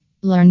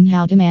Learn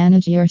how to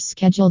manage your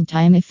scheduled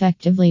time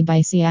effectively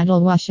by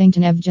Seattle,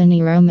 Washington,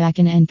 Evgeny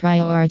Romakin, and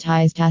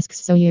prioritize tasks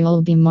so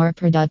you'll be more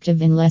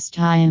productive in less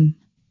time.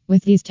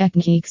 With these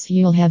techniques,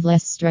 you'll have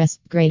less stress,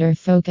 greater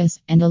focus,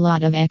 and a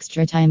lot of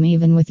extra time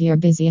even with your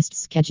busiest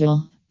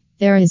schedule.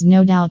 There is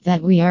no doubt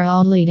that we are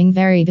all leading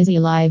very busy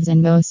lives,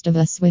 and most of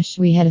us wish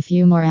we had a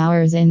few more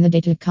hours in the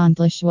day to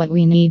accomplish what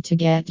we need to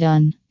get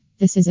done.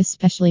 This is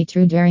especially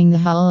true during the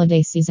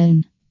holiday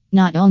season.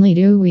 Not only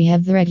do we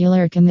have the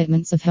regular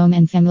commitments of home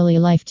and family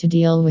life to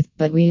deal with,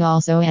 but we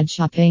also add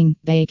shopping,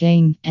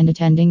 baking, and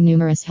attending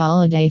numerous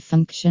holiday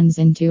functions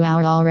into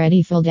our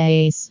already full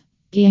days.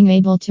 Being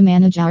able to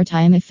manage our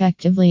time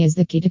effectively is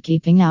the key to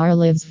keeping our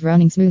lives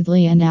running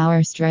smoothly and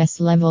our stress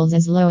levels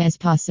as low as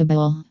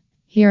possible.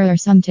 Here are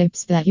some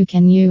tips that you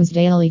can use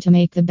daily to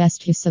make the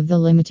best use of the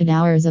limited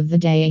hours of the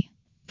day.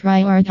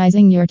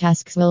 Prioritizing your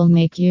tasks will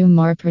make you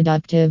more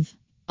productive.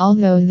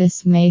 Although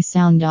this may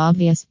sound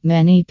obvious,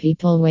 many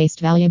people waste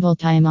valuable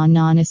time on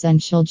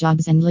non-essential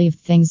jobs and leave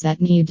things that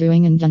need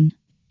doing undone.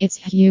 It's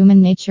human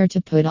nature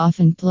to put off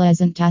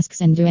unpleasant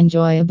tasks and do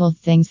enjoyable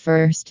things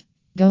first.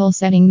 Goal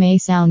setting may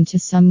sound to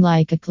some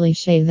like a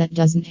cliche that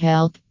doesn't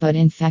help, but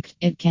in fact,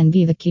 it can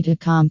be the key to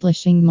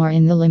accomplishing more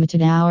in the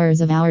limited hours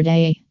of our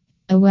day.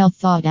 A well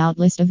thought out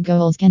list of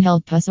goals can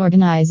help us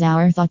organize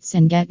our thoughts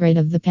and get rid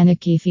of the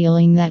panicky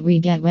feeling that we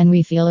get when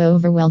we feel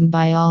overwhelmed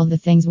by all the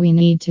things we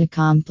need to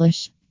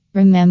accomplish.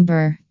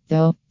 Remember,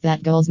 though,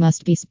 that goals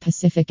must be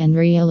specific and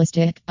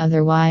realistic,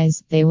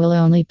 otherwise, they will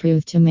only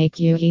prove to make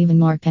you even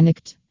more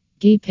panicked.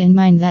 Keep in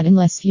mind that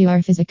unless you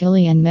are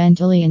physically and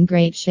mentally in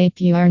great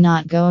shape, you are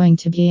not going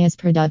to be as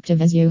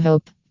productive as you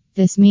hope.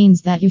 This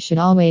means that you should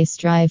always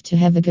strive to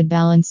have a good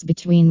balance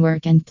between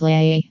work and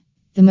play.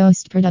 The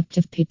most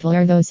productive people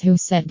are those who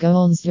set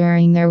goals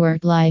during their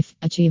work life,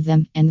 achieve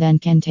them, and then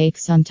can take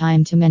some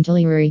time to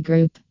mentally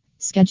regroup.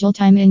 Schedule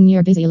time in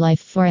your busy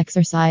life for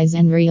exercise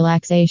and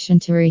relaxation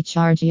to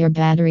recharge your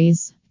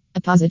batteries.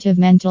 A positive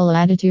mental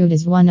attitude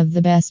is one of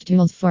the best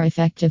tools for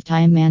effective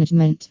time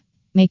management.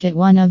 Make it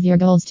one of your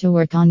goals to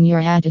work on your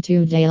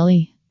attitude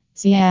daily.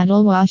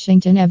 Seattle,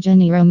 Washington,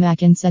 Evgeny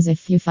Romakin says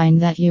if you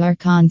find that you are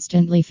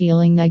constantly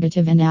feeling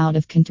negative and out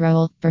of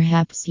control,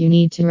 perhaps you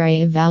need to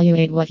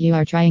reevaluate what you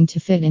are trying to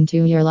fit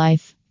into your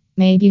life.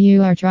 Maybe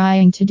you are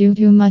trying to do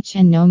too much,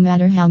 and no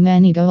matter how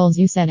many goals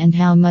you set and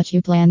how much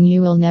you plan,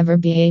 you will never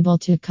be able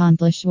to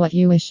accomplish what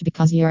you wish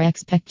because your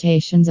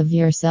expectations of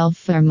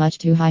yourself are much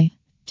too high.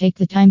 Take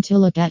the time to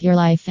look at your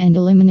life and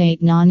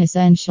eliminate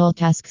non-essential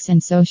tasks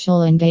and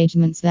social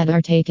engagements that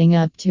are taking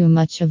up too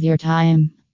much of your time.